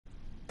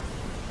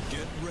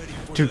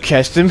to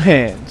catch them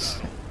hands.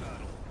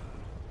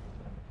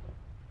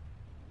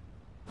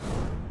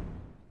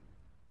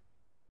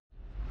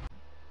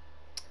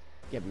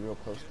 Yeah, be real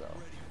close though.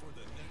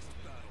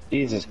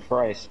 Jesus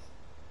Christ.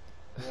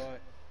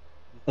 What?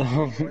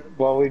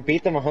 Well, we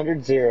beat them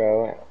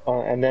 100-0,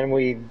 and then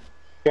we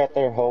shut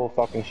their whole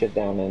fucking shit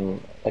down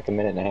in like a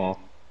minute and a half.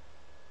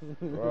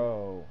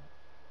 Bro,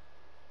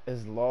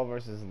 it's law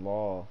versus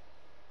law.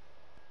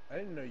 I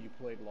didn't know you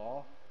played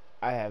law.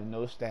 I have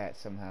no stats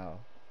somehow.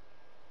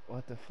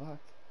 What the fuck?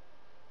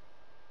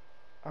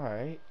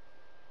 Alright.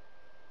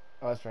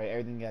 Oh, that's right.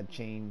 Everything got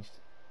changed.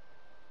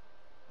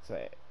 So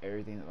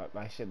everything,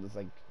 my shit looks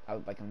like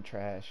I'm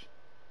trash.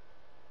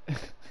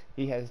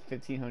 He has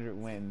 1,500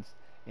 wins,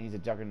 and he's a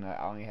juggernaut.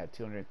 I only have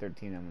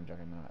 213. I'm a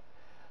juggernaut.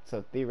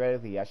 So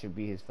theoretically, I should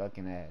beat his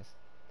fucking ass,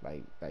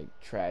 like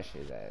trash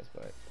his ass.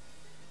 But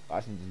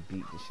watch him just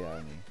beat the shit out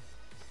of me.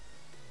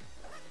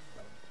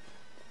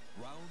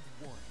 Round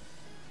one.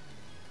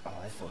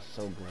 Oh, that feels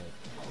so good.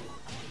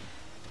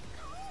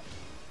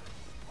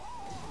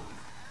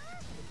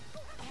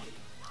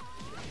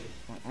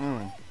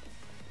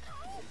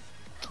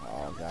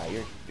 Oh god,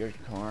 you're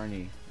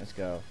corny. Let's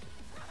go.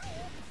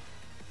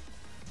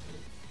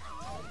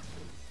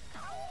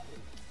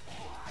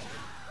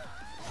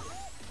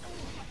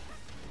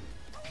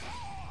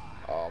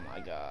 Oh my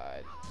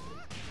god.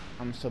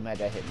 I'm so mad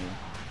that hit me.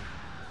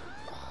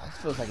 Oh, this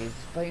feels like he's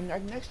playing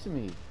right next to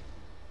me.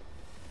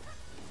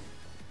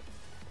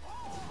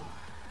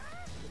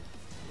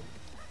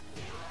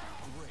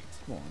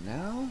 Come on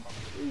now.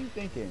 What are you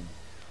thinking?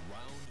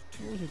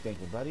 What was you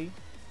thinking, buddy?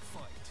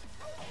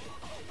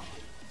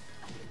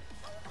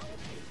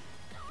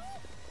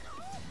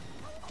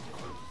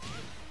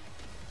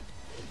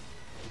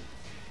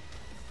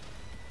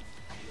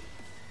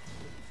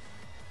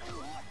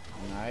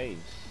 Nice.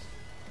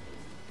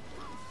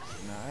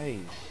 Nice.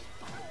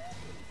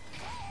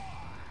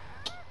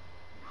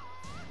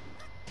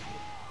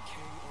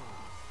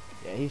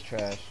 Yeah, he's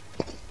trash.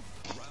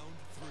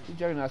 He's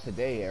juggernauts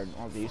today, or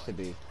all they used to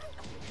be.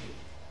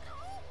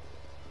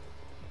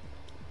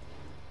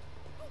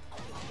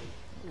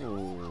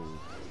 Ooh.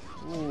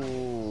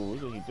 Ooh,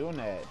 look at you doing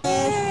that.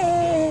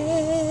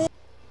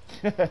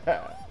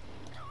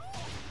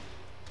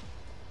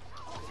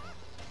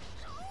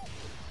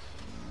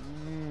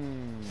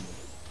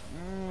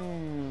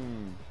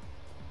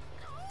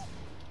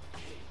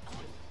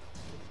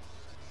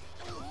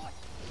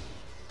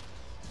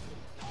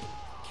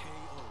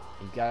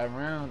 He got him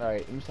around.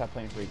 Alright, let me stop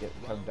playing before he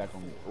comes back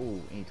on me.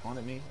 Ooh, and he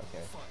taunted me?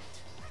 Okay.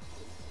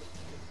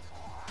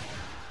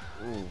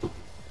 Ooh.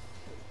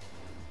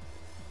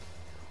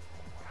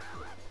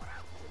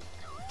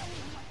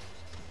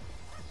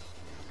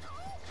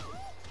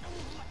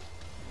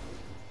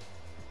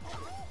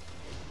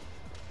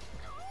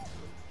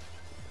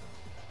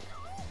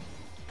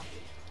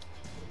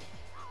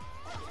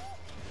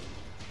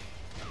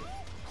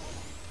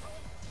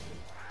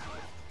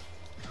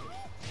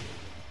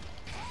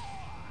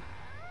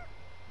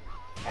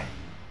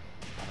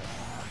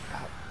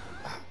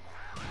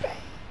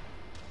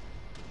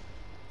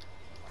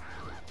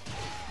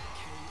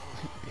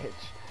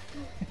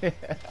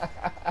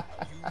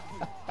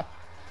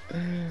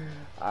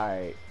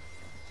 Alright.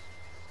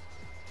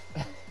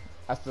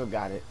 I still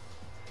got it.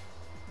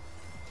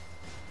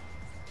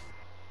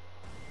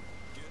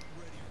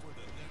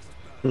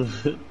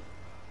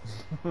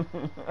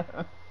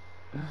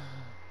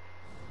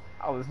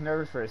 I was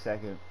nervous for a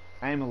second.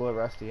 I am a little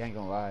rusty, I ain't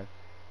gonna lie.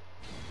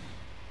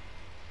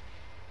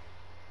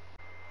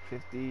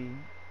 50.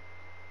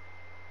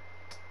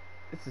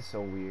 This is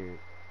so weird.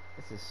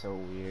 This is so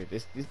weird.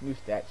 This new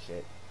stat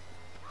shit.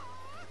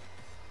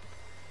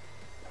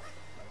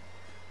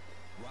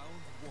 Round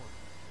one.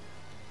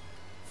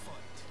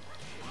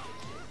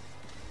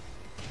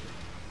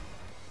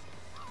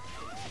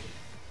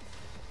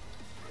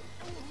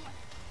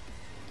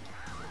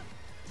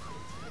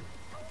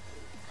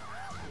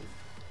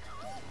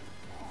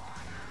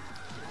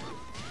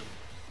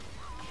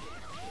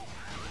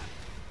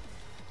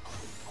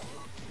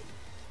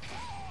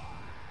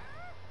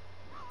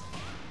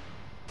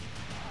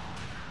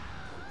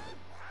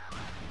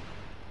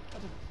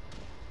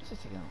 This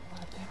is taking a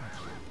lot of damage.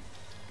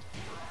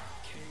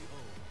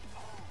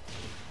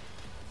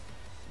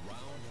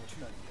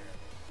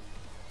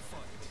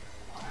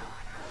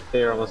 Hey,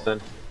 you're almost done.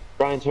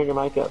 Brian, turn your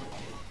mic up.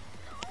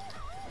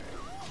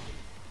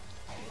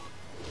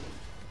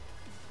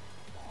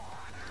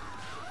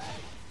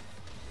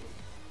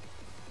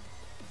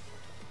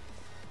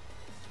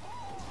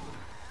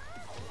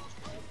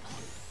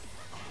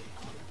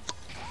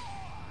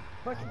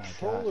 My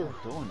Oh my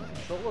gosh, doing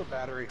that. controller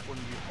battery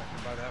wouldn't be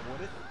affected by that,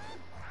 would it?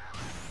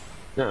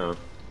 No.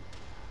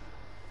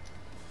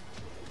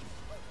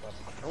 That's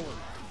the controller.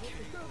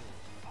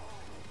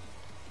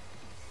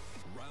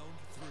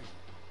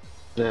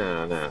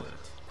 No.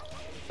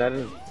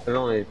 That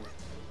only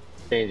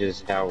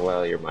changes how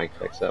well your mic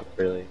picks up,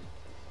 really.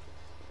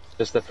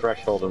 Just the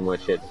threshold in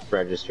which it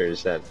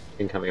registers that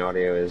incoming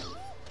audio is.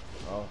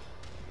 Oh.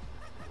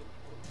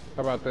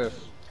 How about this?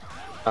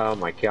 Oh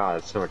my god,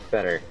 it's so much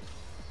better.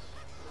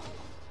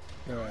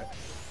 Alright.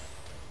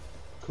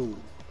 Cool.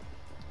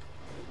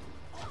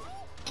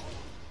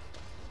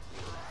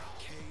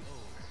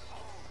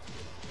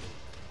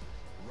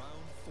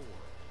 Round 4.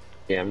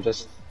 Yeah, I'm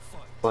just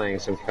playing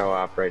some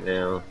co-op right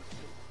now.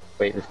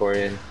 Waiting for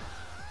you.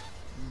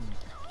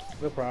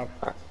 No problem.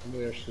 I'll be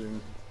there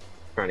soon.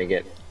 Trying to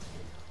get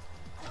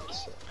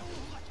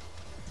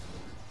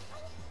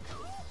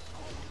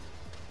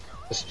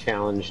this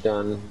challenge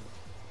done.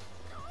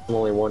 I'm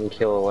only 1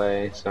 kill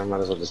away, so I might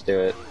as well just do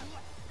it.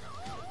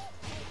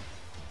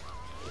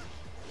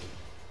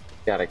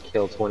 Gotta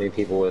kill 20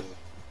 people with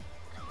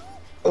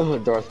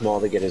Darth Maul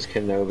to get his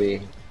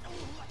Kenobi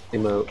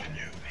emote.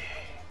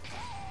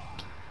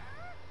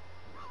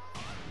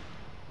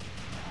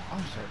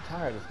 I'm so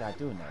tired of this guy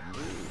doing that.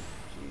 Dude,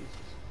 Jesus.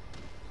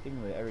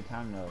 Hitting me every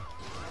time though.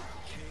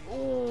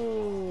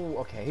 Ooh,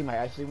 okay, he might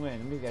actually win.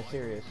 Let me get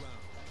serious.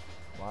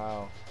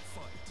 Wow.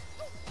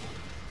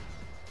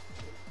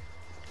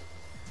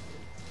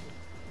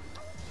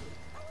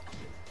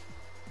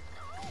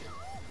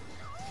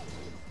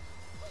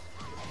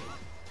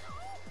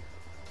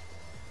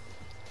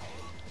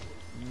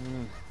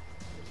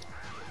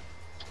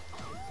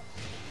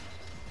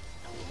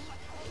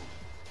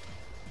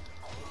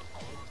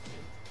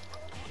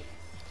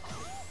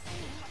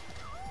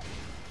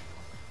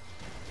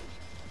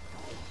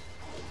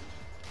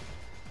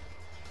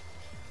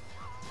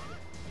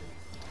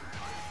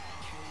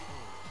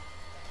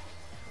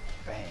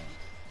 Bang.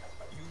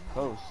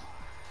 Close.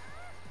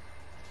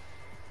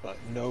 But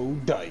no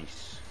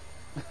dice.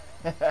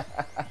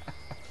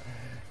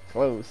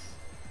 Close.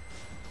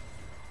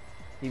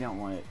 He don't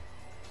want it.